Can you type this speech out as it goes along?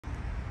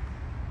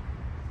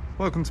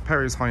Welcome to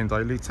Perry's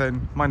Hyundai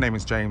Luton. My name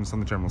is James, I'm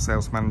the General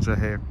Sales Manager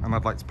here, and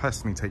I'd like to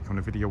personally take you on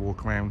a video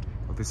walk around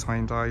of this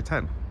Hyundai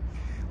i10.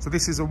 So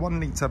this is a 1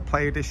 litre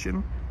Play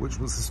Edition, which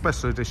was a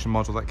special edition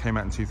model that came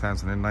out in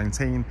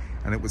 2019,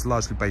 and it was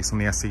largely based on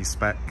the SE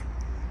spec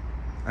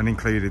and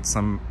included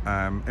some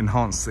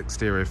enhanced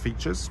exterior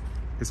features.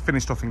 It's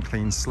finished off in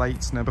clean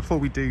slate. Now before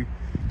we do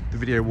the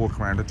video walk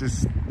around, I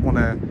just want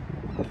to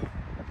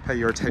pay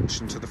your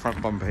attention to the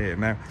front bumper here.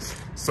 Now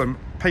some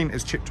paint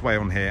is chipped away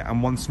on here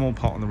and one small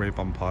part on the rear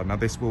bumper. Now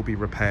this will be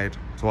repaired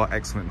to our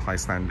excellent high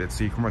standards,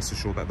 so you can rest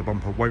assured that the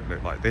bumper won't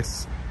look like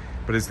this.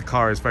 But as the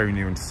car is very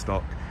new into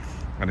stock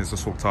and is a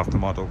sought after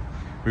model,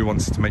 we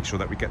wanted to make sure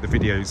that we get the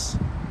videos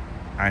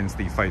and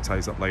the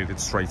photos uploaded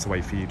straight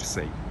away for you to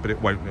see. But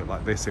it won't look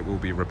like this, it will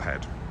be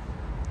repaired.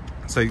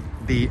 So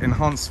the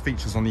enhanced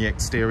features on the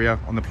exterior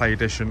on the Play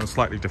Edition are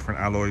slightly different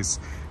alloys.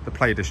 The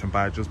Play Edition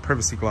badges,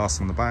 privacy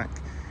glass on the back,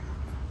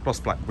 gloss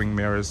black wing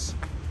mirrors,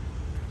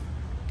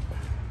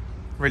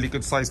 really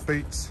good sized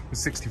boots with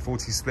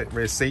 60/40 split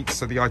rear seats,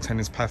 so the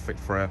i10 is perfect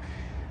for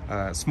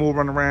a small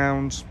run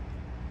around.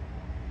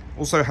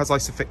 Also has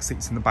ISOFIX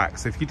seats in the back,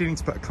 so if you do need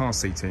to put a car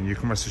seat in, you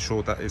can rest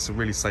assured that it's a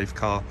really safe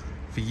car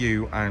for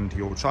you and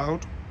your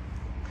child.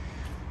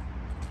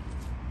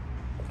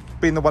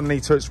 Being the 1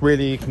 litre, it's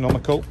really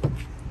economical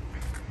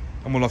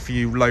and will offer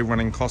you low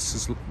running costs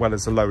as well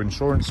as a low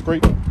insurance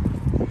group.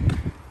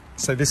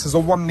 So this is a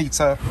 1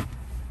 litre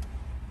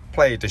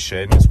Play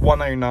Edition. It's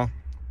one owner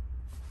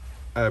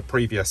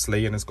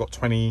previously and has got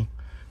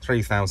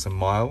 23,000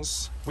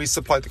 miles. We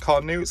supplied the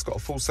car new, it's got a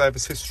full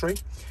service history.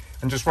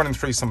 And just running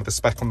through some of the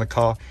spec on the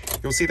car,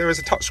 you'll see there is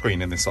a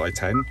touchscreen in this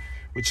i10,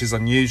 which is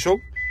unusual.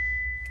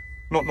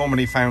 Not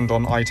normally found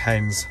on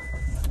i10s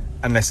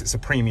unless it's a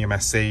premium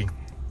SE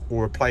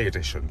or a Play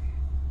Edition.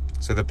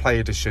 So the Play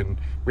Edition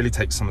really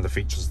takes some of the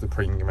features of the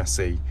premium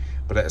SE,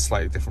 but at a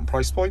slightly different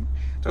price point.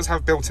 It does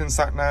have built-in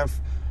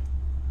sat-nav,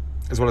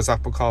 as well as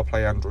Apple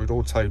CarPlay, Android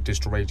Auto,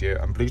 digital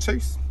radio and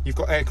Bluetooth. You've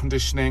got air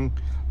conditioning,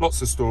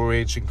 lots of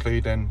storage,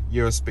 including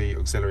USB,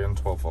 auxiliary and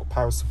 12-volt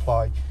power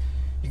supply.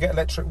 You get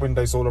electric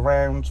windows all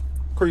around,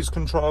 cruise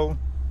control,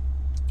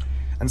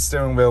 and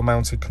steering wheel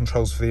mounted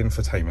controls for the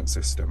infotainment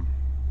system.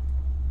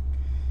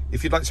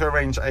 If you'd like to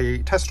arrange a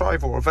test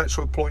drive or a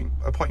virtual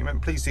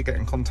appointment, please do get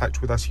in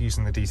contact with us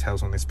using the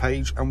details on this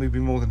page, and we'd be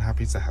more than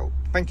happy to help.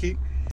 Thank you.